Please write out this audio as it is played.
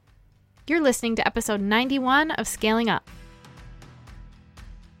You're listening to episode 91 of Scaling Up.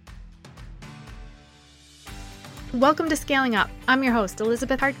 Welcome to Scaling Up. I'm your host,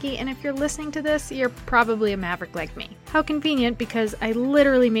 Elizabeth Hartke, and if you're listening to this, you're probably a maverick like me. How convenient, because I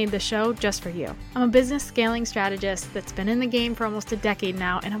literally made the show just for you. I'm a business scaling strategist that's been in the game for almost a decade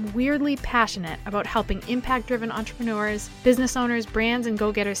now, and I'm weirdly passionate about helping impact-driven entrepreneurs, business owners, brands, and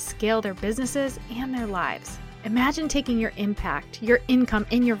go-getters scale their businesses and their lives. Imagine taking your impact, your income,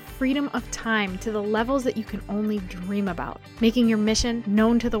 and your freedom of time to the levels that you can only dream about. Making your mission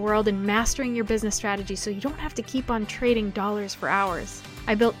known to the world and mastering your business strategy so you don't have to keep on trading dollars for hours.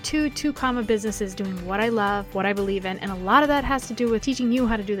 I built two comma businesses doing what I love, what I believe in, and a lot of that has to do with teaching you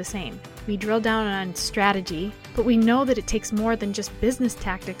how to do the same. We drill down on strategy, but we know that it takes more than just business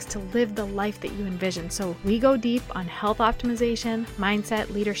tactics to live the life that you envision. So we go deep on health optimization,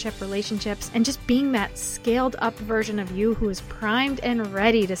 mindset, leadership, relationships, and just being that scaled up version of you who is primed and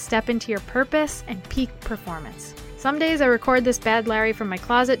ready to step into your purpose and peak performance. Some days I record this bad Larry from my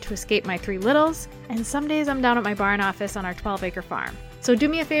closet to escape my three littles, and some days I'm down at my barn office on our 12-acre farm. So do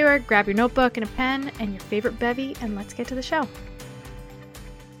me a favor, grab your notebook and a pen and your favorite bevy, and let's get to the show.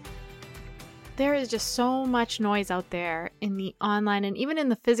 There is just so much noise out there in the online and even in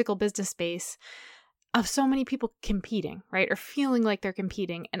the physical business space of so many people competing, right? Or feeling like they're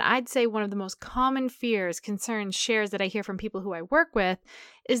competing. And I'd say one of the most common fears, concerns, shares that I hear from people who I work with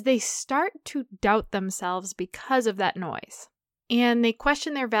is they start to doubt themselves because of that noise. And they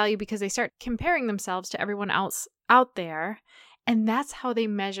question their value because they start comparing themselves to everyone else out there. And that's how they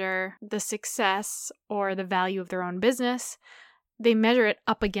measure the success or the value of their own business. They measure it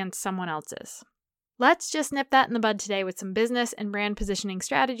up against someone else's. Let's just nip that in the bud today with some business and brand positioning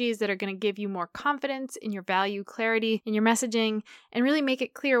strategies that are going to give you more confidence in your value, clarity in your messaging, and really make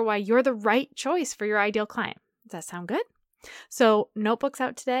it clear why you're the right choice for your ideal client. Does that sound good? So notebooks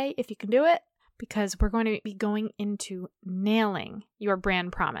out today if you can do it, because we're going to be going into nailing your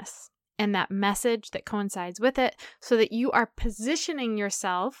brand promise and that message that coincides with it so that you are positioning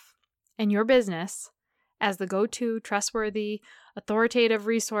yourself and your business as the go-to, trustworthy, authoritative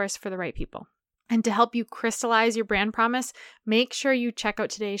resource for the right people. And to help you crystallize your brand promise, make sure you check out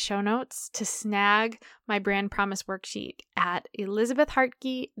today's show notes to snag my brand promise worksheet at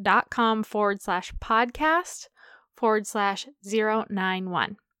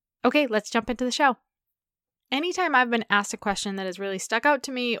elizabethhartke.com/podcast/091. Okay, let's jump into the show. Anytime I've been asked a question that has really stuck out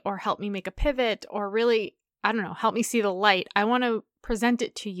to me or helped me make a pivot or really, help me see the light, I want to present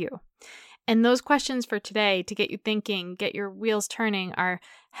it to you. And those questions for today to get you thinking, get your wheels turning are,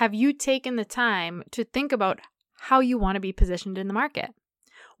 have you taken the time to think about how you want to be positioned in the market?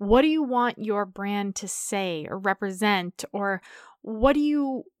 What do you want your brand to say or represent? Or what do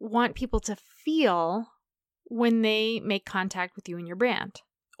you want people to feel when they make contact with you and your brand?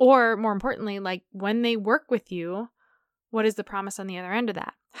 Or more importantly, like when they work with you, what is the promise on the other end of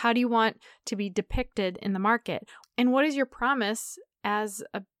that? How do you want to be depicted in the market? And what is your promise as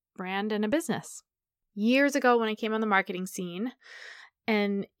a brand and a business? Years ago, when I came on the marketing scene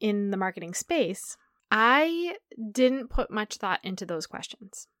and in the marketing space, I didn't put much thought into those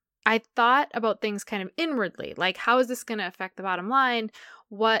questions. I thought about things kind of inwardly, like how is this going to affect the bottom line?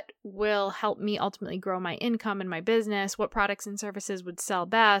 What will help me ultimately grow my income and my business? What products and services would sell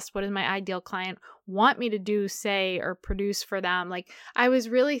best? What does my ideal client want me to do, say, or produce for them? Like I was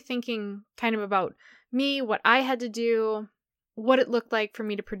really thinking kind of about me, what I had to do, what it looked like for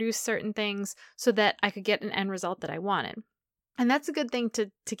me to produce certain things so that I could get an end result that I wanted. And that's a good thing to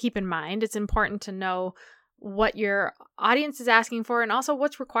keep in mind. It's important to know what your audience is asking for and also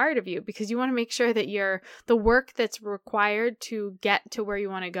what's required of you, because you want to make sure that the work that's required to get to where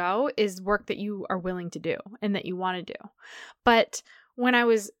you want to go is work that you are willing to do and that you want to do. But when I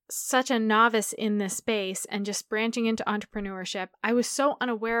was such a novice in this space and just branching into entrepreneurship, I was so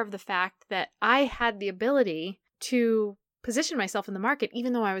unaware of the fact that I had the ability to position myself in the market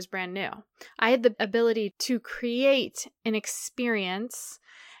even though I was brand new. I had the ability to create an experience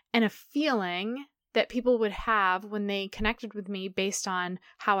and a feeling that people would have when they connected with me based on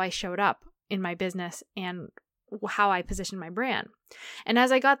how I showed up in my business and how I positioned my brand. And as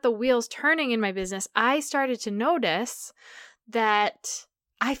I got the wheels turning in my business, I started to notice that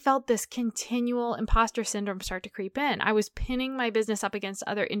I felt this continual imposter syndrome start to creep in. I was pinning my business up against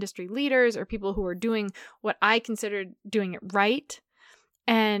other industry leaders or people who were doing what I considered doing it right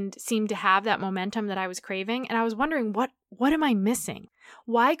and seemed to have that momentum that I was craving. And I was wondering, what am I missing?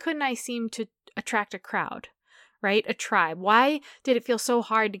 Why couldn't I seem to attract a crowd, right? A tribe. Why did it feel so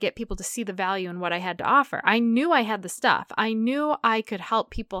hard to get people to see the value in what I had to offer? I knew I had the stuff. I knew I could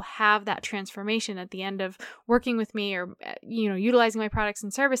help people have that transformation at the end of working with me or, utilizing my products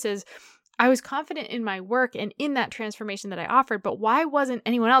and services. I was confident in my work and in that transformation that I offered, but why wasn't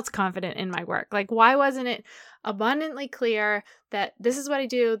anyone else confident in my work? Like, why wasn't it abundantly clear that this is what I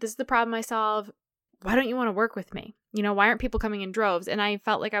do, this is the problem I solve, why don't you want to work with me? Why aren't people coming in droves? And I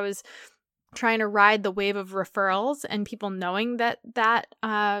felt like I was trying to ride the wave of referrals and people knowing that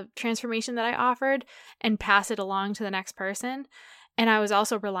transformation that I offered and pass it along to the next person. And I was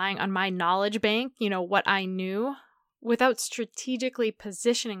also relying on my knowledge bank, what I knew, without strategically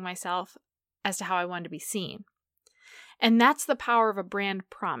positioning myself as to how I wanted to be seen. And that's the power of a brand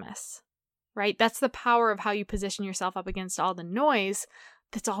promise, right? That's the power of how you position yourself up against all the noise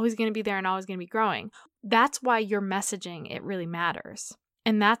that's always going to be there and always going to be growing. That's why your messaging, it really matters.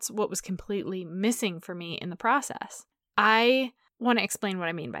 And that's what was completely missing for me in the process. I want to explain what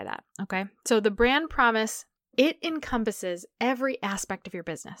I mean by that, okay? So the brand promise, it encompasses every aspect of your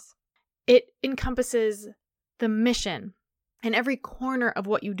business. It encompasses the mission and every corner of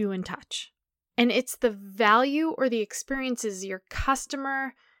what you do and touch. And it's the value or the experiences your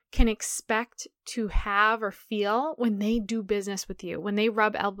customer can expect to have or feel when they do business with you, when they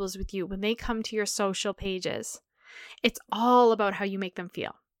rub elbows with you, when they come to your social pages. It's all about how you make them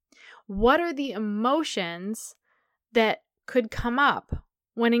feel. What are the emotions that could come up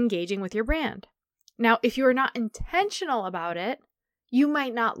when engaging with your brand? Now, if you are not intentional about it, you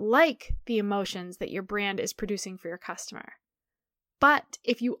might not like the emotions that your brand is producing for your customer. But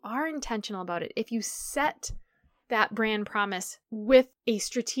if you are intentional about it, if you set that brand promise with a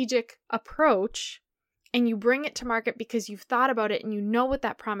strategic approach and you bring it to market because you've thought about it and you know what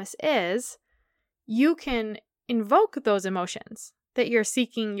that promise is, you can invoke those emotions that you're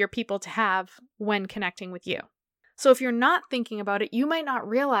seeking your people to have when connecting with you. So if you're not thinking about it, you might not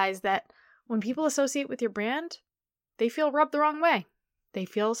realize that when people associate with your brand, they feel rubbed the wrong way. They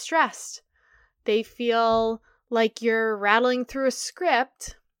feel stressed. They feel like you're rattling through a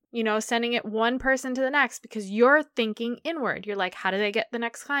script, sending it one person to the next because you're thinking inward. You're like, how do I get the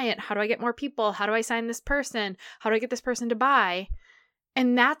next client? How do I get more people? How do I sign this person? How do I get this person to buy?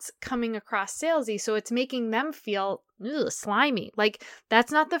 And that's coming across salesy. So it's making them feel slimy. Like,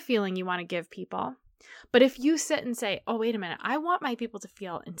 that's not the feeling you want to give people. But if you sit and say, oh, wait a minute, I want my people to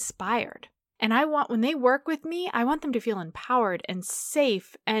feel inspired. And when they work with me, I want them to feel empowered and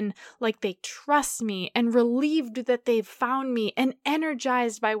safe and like they trust me and relieved that they've found me and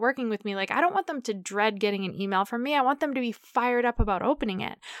energized by working with me. Like, I don't want them to dread getting an email from me. I want them to be fired up about opening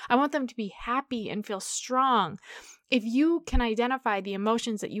it. I want them to be happy and feel strong. If you can identify the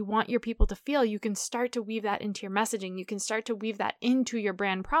emotions that you want your people to feel, you can start to weave that into your messaging. You can start to weave that into your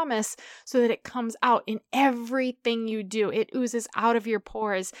brand promise so that it comes out in everything you do. It oozes out of your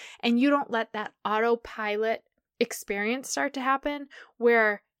pores, and you don't let that autopilot experience start to happen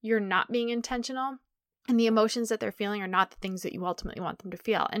where you're not being intentional and the emotions that they're feeling are not the things that you ultimately want them to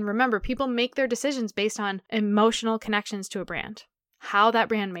feel. And remember, people make their decisions based on emotional connections to a brand, how that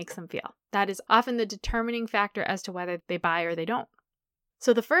brand makes them feel. That is often the determining factor as to whether they buy or they don't.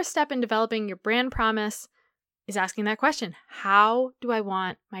 So the first step in developing your brand promise is asking that question. How do I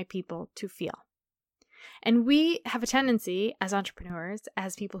want my people to feel? And we have a tendency as entrepreneurs,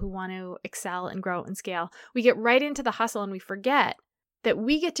 as people who want to excel and grow and scale, we get right into the hustle and we forget that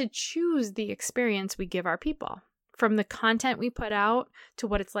we get to choose the experience we give our people. From the content we put out to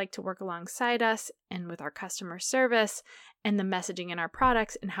what it's like to work alongside us and with our customer service and the messaging in our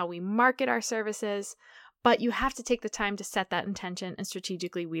products and how we market our services. But you have to take the time to set that intention and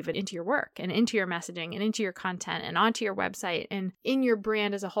strategically weave it into your work and into your messaging and into your content and onto your website and in your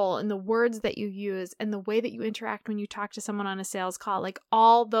brand as a whole, and the words that you use and the way that you interact when you talk to someone on a sales call. Like,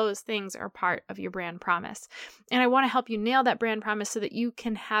 all those things are part of your brand promise. And I want to help you nail that brand promise so that you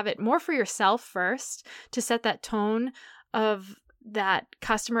can have it more for yourself first, to set that tone of that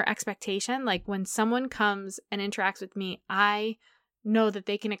customer expectation. Like, when someone comes and interacts with me, I know that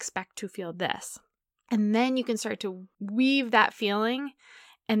they can expect to feel this. And then you can start to weave that feeling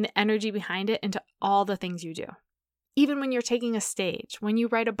and the energy behind it into all the things you do. Even when you're taking a stage, when you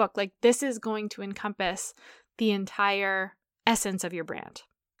write a book, like, this is going to encompass the entire essence of your brand.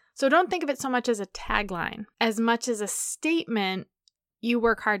 So don't think of it so much as a tagline, as much as a statement you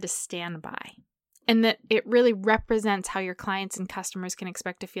work hard to stand by, and that it really represents how your clients and customers can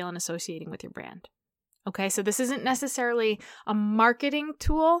expect to feel in associating with your brand. Okay, so this isn't necessarily a marketing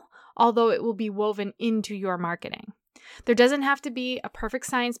tool, although it will be woven into your marketing. There doesn't have to be a perfect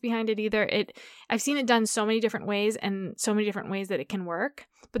science behind it either. I've seen it done so many different ways and so many different ways that it can work.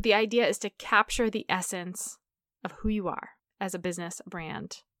 But the idea is to capture the essence of who you are as a business, a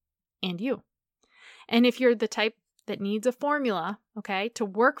brand, and you. And if you're the type that needs a formula, okay, to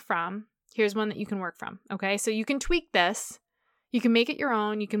work from, here's one that you can work from, okay? So you can tweak this. You can make it your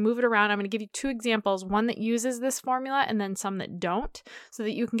own. You can move it around. I'm going to give you 2 examples, one that uses this formula and then some that don't, so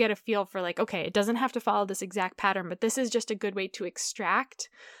that you can get a feel for like, okay, it doesn't have to follow this exact pattern, but this is just a good way to extract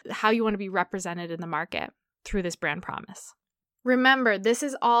how you want to be represented in the market through this brand promise. Remember, this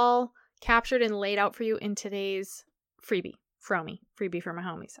is all captured and laid out for you in today's freebie for my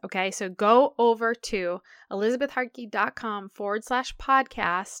homies. Okay, so go over to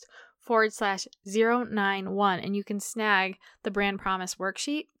elizabethharkey.com/podcast/091 and you can snag the brand promise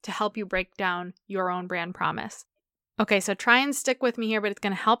worksheet to help you break down your own brand promise. Okay, so try and stick with me here, but it's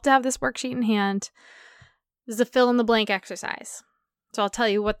going to help to have this worksheet in hand. This is a fill in the blank exercise. So I'll tell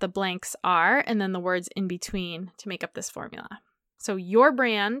you what the blanks are and then the words in between to make up this formula. So your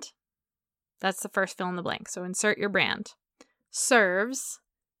brand, that's the first fill in the blank. So insert your brand. Serves,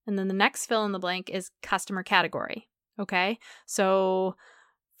 and then the next fill in the blank is customer category. Okay, so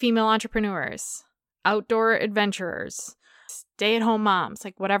female entrepreneurs, outdoor adventurers, stay-at-home moms,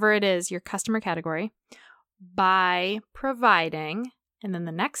 like whatever it is, your customer category, by providing, and then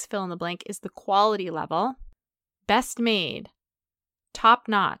the next fill in the blank is the quality level, best made, top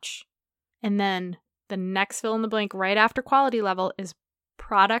notch, and then the next fill in the blank right after quality level is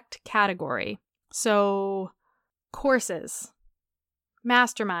product category. So courses,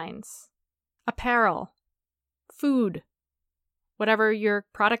 masterminds, apparel, food, whatever your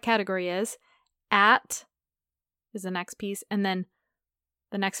product category is, at is the next piece. And then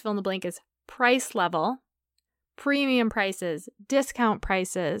the next fill in the blank is price level, premium prices, discount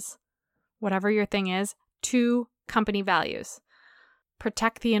prices, whatever your thing is, to company values.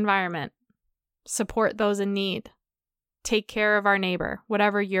 Protect the environment, support those in need, take care of our neighbor,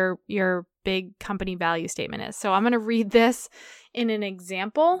 whatever your big company value statement is. So I'm going to read this in an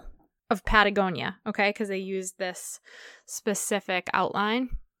example of Patagonia, okay? Because they use this specific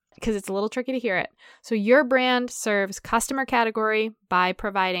outline because it's a little tricky to hear it. So your brand serves customer category by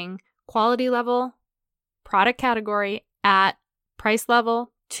providing quality level, product category at price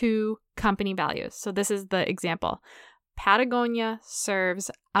level to company values. So this is the example. Patagonia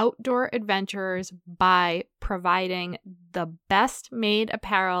serves outdoor adventurers by providing the best made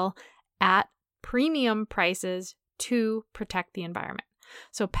apparel at premium prices to protect the environment.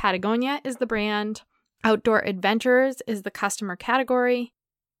 So Patagonia is the brand, outdoor adventurers is the customer category,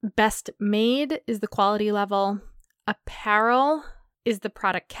 best made is the quality level, apparel is the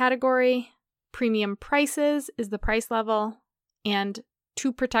product category, premium prices is the price level, and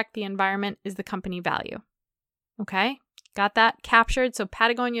to protect the environment is the company value. Okay? Got that captured? So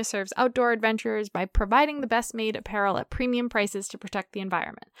Patagonia serves outdoor adventurers by providing the best made apparel at premium prices to protect the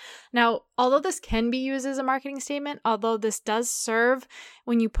environment. Now, although this can be used as a marketing statement, although this does serve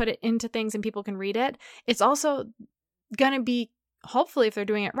when you put it into things and people can read it, it's also going to be, hopefully if they're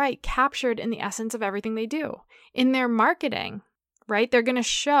doing it right, captured in the essence of everything they do. In their marketing, right? They're going to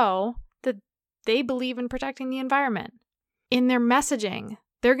show that they believe in protecting the environment. In their messaging,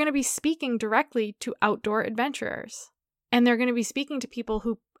 they're going to be speaking directly to outdoor adventurers. And they're going to be speaking to people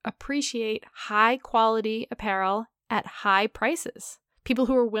who appreciate high quality apparel at high prices, people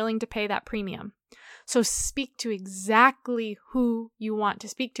who are willing to pay that premium. So speak to exactly who you want to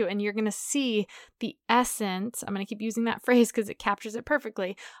speak to. And you're going to see the essence, I'm going to keep using that phrase because it captures it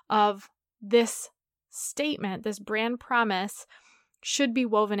perfectly, of this statement, this brand promise should be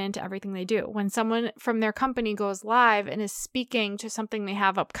woven into everything they do. When someone from their company goes live and is speaking to something they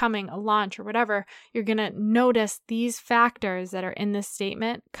have upcoming, a launch or whatever, you're going to notice these factors that are in this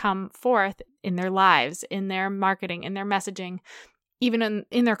statement come forth in their lives, in their marketing, in their messaging, even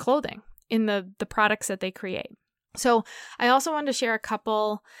in their clothing, in the products that they create. So I also wanted to share a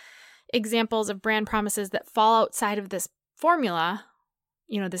couple examples of brand promises that fall outside of this formula,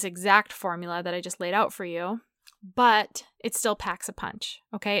 this exact formula that I just laid out for you. But it still packs a punch,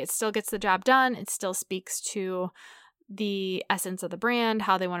 okay? It still gets the job done. It still speaks to the essence of the brand,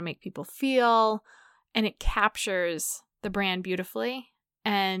 how they want to make people feel, and it captures the brand beautifully.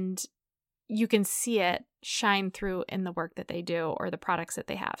 And you can see it shine through in the work that they do or the products that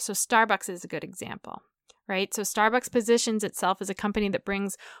they have. So Starbucks is a good example, right? So Starbucks positions itself as a company that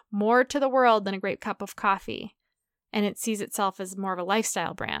brings more to the world than a great cup of coffee. And it sees itself as more of a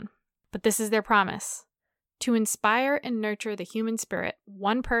lifestyle brand. But this is their promise: to inspire and nurture the human spirit,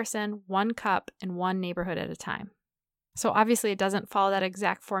 one person, one cup, and one neighborhood at a time. So obviously it doesn't follow that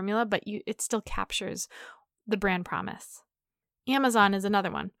exact formula, but it still captures the brand promise. Amazon is another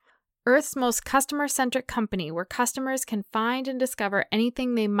one. Earth's most customer-centric company, where customers can find and discover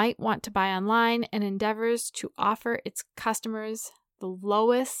anything they might want to buy online, and endeavors to offer its customers the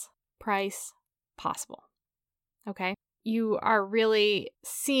lowest price possible. Okay? You are really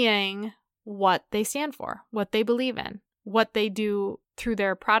seeing what they stand for, what they believe in, what they do through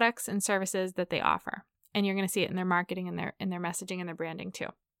their products and services that they offer. And you're going to see it in their marketing and their messaging and their branding too.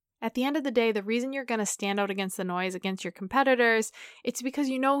 At the end of the day, the reason you're going to stand out against the noise, against your competitors, it's because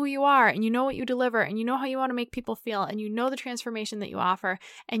you know who you are and you know what you deliver and you know how you want to make people feel and you know the transformation that you offer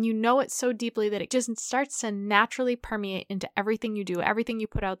and you know it so deeply that it just starts to naturally permeate into everything you do, everything you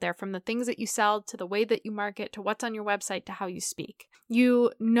put out there, from the things that you sell to the way that you market to what's on your website to how you speak.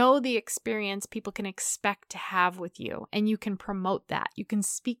 You know the experience people can expect to have with you and you can promote that. You can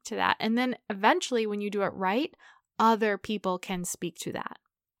speak to that. And then eventually when you do it right, other people can speak to that.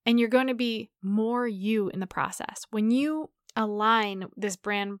 And you're going to be more you in the process. When you align this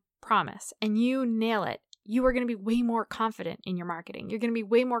brand promise and you nail it, you are going to be way more confident in your marketing. You're going to be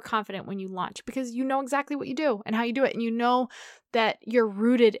way more confident when you launch because you know exactly what you do and how you do it. And you know that you're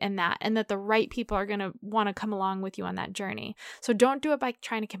rooted in that and that the right people are going to want to come along with you on that journey. So don't do it by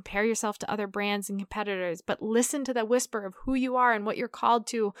trying to compare yourself to other brands and competitors, but listen to the whisper of who you are and what you're called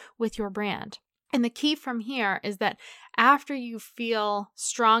to with your brand. And the key from here is that after you feel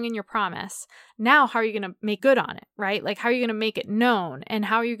strong in your promise, now how are you going to make good on it, right? Like how are you going to make it known and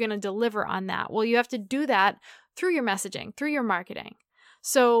how are you going to deliver on that? Well, you have to do that through your messaging, through your marketing.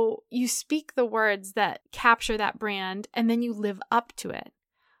 So you speak the words that capture that brand and then you live up to it.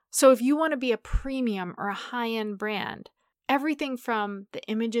 So if you want to be a premium or a high-end brand, everything from the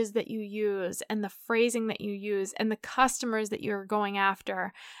images that you use and the phrasing that you use and the customers that you're going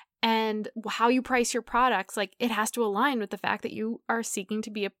after and how you price your products, like it has to align with the fact that you are seeking to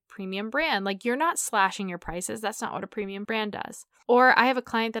be a premium brand. Like you're not slashing your prices. That's not what a premium brand does. Or I have a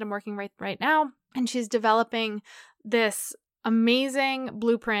client that I'm working with right now, and she's developing this amazing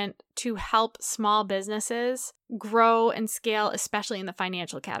blueprint to help small businesses grow and scale, especially in the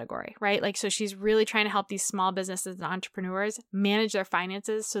financial category, right? Like, so she's really trying to help these small businesses and entrepreneurs manage their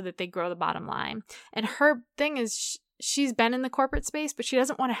finances so that they grow the bottom line. And her thing is she's been in the corporate space, but she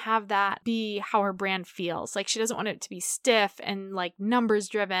doesn't want to have that be how her brand feels. Like she doesn't want it to be stiff and like numbers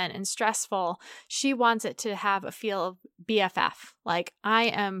driven and stressful. She wants it to have a feel of BFF. Like I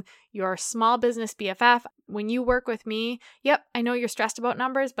am your small business BFF. When you work with me, yep, I know you're stressed about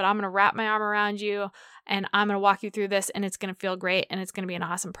numbers, but I'm going to wrap my arm around you and I'm going to walk you through this and it's going to feel great and it's going to be an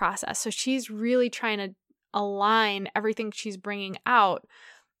awesome process. So she's really trying to align everything she's bringing out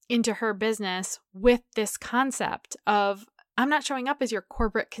into her business with this concept of, I'm not showing up as your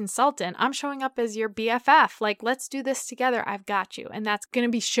corporate consultant. I'm showing up as your BFF. Like, let's do this together. I've got you. And that's going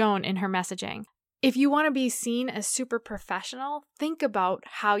to be shown in her messaging. If you want to be seen as super professional, think about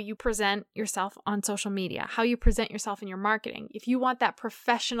how you present yourself on social media, how you present yourself in your marketing. If you want that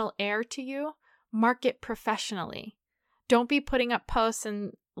professional air to you, market professionally. Don't be putting up posts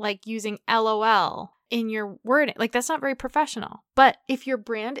and like using LOL in your wording. Like that's not very professional. But if your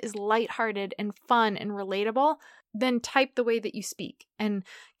brand is lighthearted and fun and relatable, then type the way that you speak and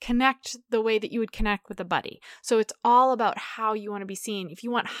connect the way that you would connect with a buddy. So it's all about how you want to be seen. If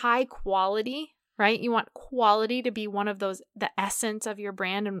you want high quality, right? You want quality to be one of those, the essence of your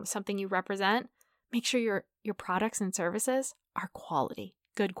brand and something you represent. Make sure your products and services are quality,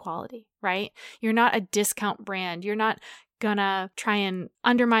 good quality, right? You're not a discount brand. You're not gonna try and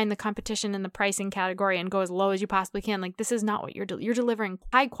undermine the competition in the pricing category and go as low as you possibly can. Like this is not what you're delivering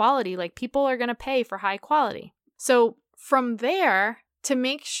high quality. Like people are gonna pay for high quality. So from there, to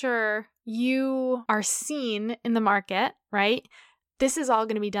make sure you are seen in the market, right? This is all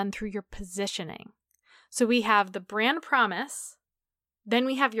gonna be done through your positioning. So we have the brand promise, then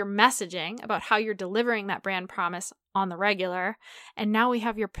we have your messaging about how you're delivering that brand promise on the regular. And now we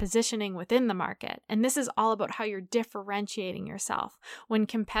have your positioning within the market. And this is all about how you're differentiating yourself. When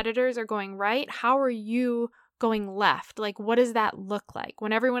competitors are going right, how are you going left? Like, what does that look like?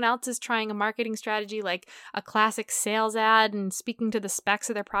 When everyone else is trying a marketing strategy like a classic sales ad and speaking to the specs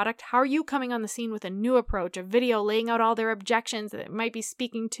of their product, how are you coming on the scene with a new approach, a video laying out all their objections that it might be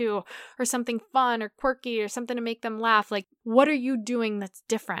speaking to, or something fun or quirky or something to make them laugh? Like, what are you doing that's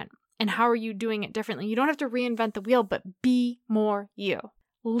different? And how are you doing it differently? You don't have to reinvent the wheel, but be more you.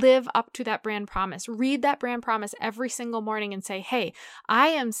 Live up to that brand promise. Read that brand promise every single morning and say, hey, I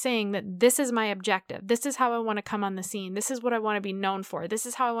am saying that this is my objective. This is how I want to come on the scene. This is what I want to be known for. This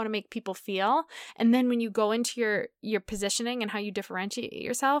is how I want to make people feel. And then when you go into your positioning and how you differentiate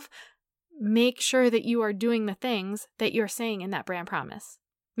yourself, make sure that you are doing the things that you're saying in that brand promise.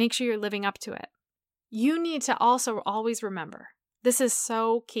 Make sure you're living up to it. You need to also always remember, this is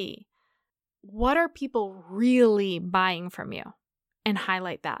so key. what are people really buying from you, and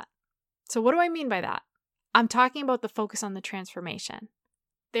highlight that. So what do I mean by that? I'm talking about the focus on the transformation.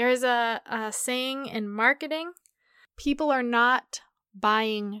 There is a saying in marketing, people are not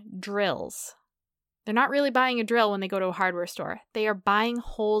buying drills. They're not really buying a drill when they go to a hardware store. They are buying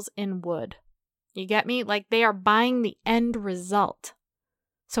holes in wood. You get me? Like, they are buying the end result.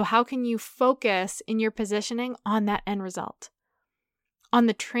 So how can you focus in your positioning on that end result? On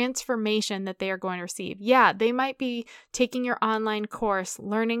the transformation that they are going to receive. Yeah, they might be taking your online course,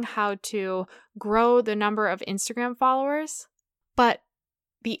 learning how to grow the number of Instagram followers, but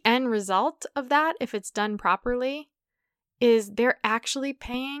the end result of that, if it's done properly, is they're actually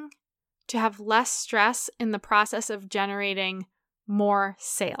paying to have less stress in the process of generating more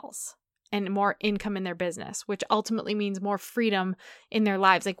sales and more income in their business, which ultimately means more freedom in their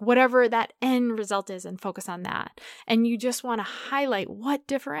lives, like whatever that end result is, and focus on that. And you just want to highlight what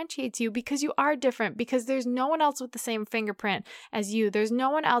differentiates you, because you are different, because there's no one else with the same fingerprint as you. There's no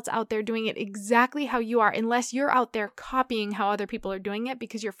one else out there doing it exactly how you are, unless you're out there copying how other people are doing it,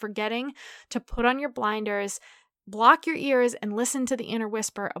 because you're forgetting to put on your blinders, block your ears, and listen to the inner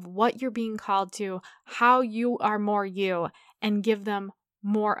whisper of what you're being called to, how you are more you, and give them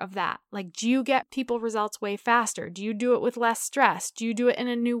more of that. Like, do you get people results way faster? Do you do it with less stress? Do you do it in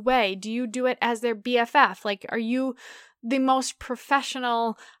a new way? Do you do it as their BFF? Like, are you the most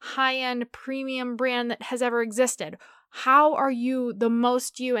professional, high-end, premium brand that has ever existed? How are you the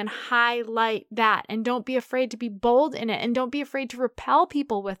most you, and highlight that? And don't be afraid to be bold in it, and don't be afraid to repel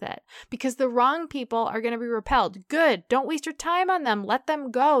people with it, because the wrong people are going to be repelled. Good. Don't waste your time on them. Let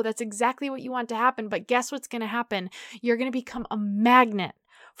them go. That's exactly what you want to happen. But guess what's going to happen? You're going to become a magnet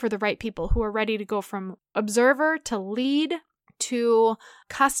for the right people who are ready to go from observer to lead to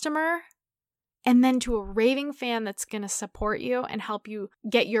customer, and then to a raving fan that's going to support you and help you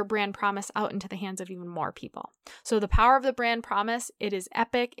get your brand promise out into the hands of even more people. So the power of the brand promise, it is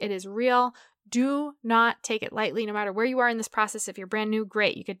epic. It is real. Do not take it lightly, no matter where you are in this process. If you're brand new,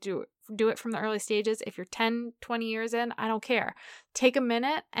 great. You could do it from the early stages. If you're 10, 20 years in, I don't care. Take a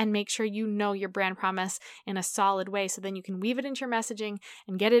minute and make sure you know your brand promise in a solid way, so then you can weave it into your messaging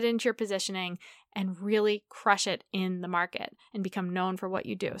and get it into your positioning and really crush it in the market and become known for what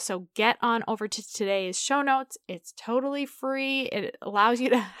you do. So get on over to today's show notes. It's totally free. It allows you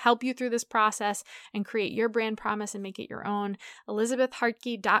to help you through this process and create your brand promise and make it your own.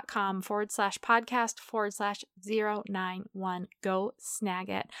 elizabethhartke.com/podcast/091. Go snag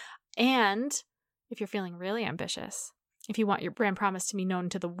it. And if you're feeling really ambitious, if you want your brand promise to be known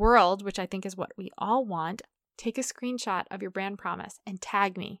to the world, which I think is what we all want, take a screenshot of your brand promise and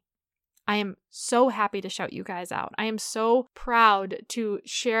tag me. I am so happy to shout you guys out. I am so proud to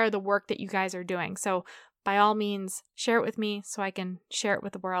share the work that you guys are doing. So by all means, share it with me so I can share it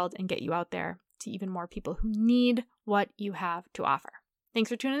with the world and get you out there to even more people who need what you have to offer. Thanks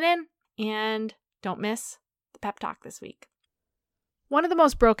for tuning in, and don't miss the pep talk this week. One of the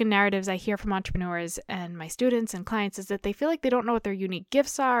most broken narratives I hear from entrepreneurs and my students and clients is that they feel like they don't know what their unique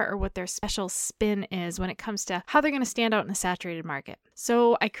gifts are or what their special spin is when it comes to how they're going to stand out in a saturated market.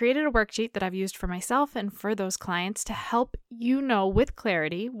 So I created a worksheet that I've used for myself and for those clients to help you know with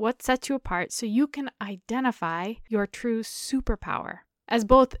clarity what sets you apart, so you can identify your true superpower as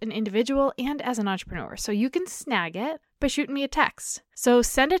both an individual and as an entrepreneur. So you can snag it by shooting me a text. So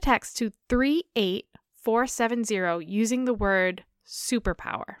send a text to 38470 using the word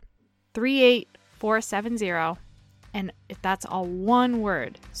superpower, 38470, and if that's all one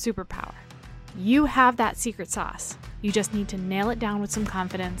word, superpower, you have that secret sauce. You just need to nail it down with some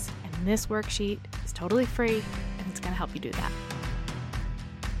confidence, and this worksheet is totally free, and it's going to help you do that.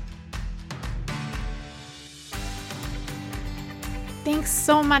 Thanks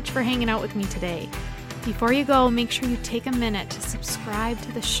so much for hanging out with me today. Before you go, make sure you take a minute to subscribe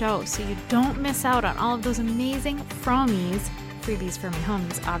to the show so you don't miss out on all of those amazing freebies for my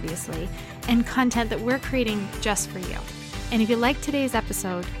homies, obviously, and content that we're creating just for you. And if you like today's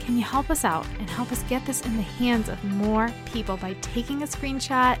episode, can you help us out and help us get this in the hands of more people by taking a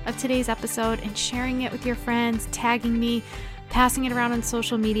screenshot of today's episode and sharing it with your friends, tagging me, passing it around on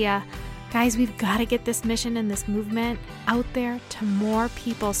social media? Guys, we've got to get this mission and this movement out there to more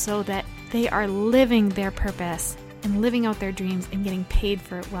people so that they are living their purpose and living out their dreams and getting paid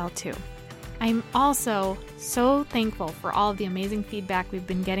for it well too. I'm also so thankful for all of the amazing feedback we've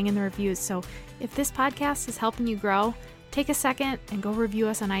been getting in the reviews. So if this podcast is helping you grow, take a second and go review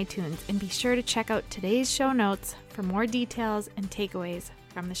us on iTunes, and be sure to check out today's show notes for more details and takeaways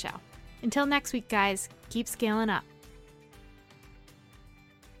from the show. Until next week, guys, keep scaling up.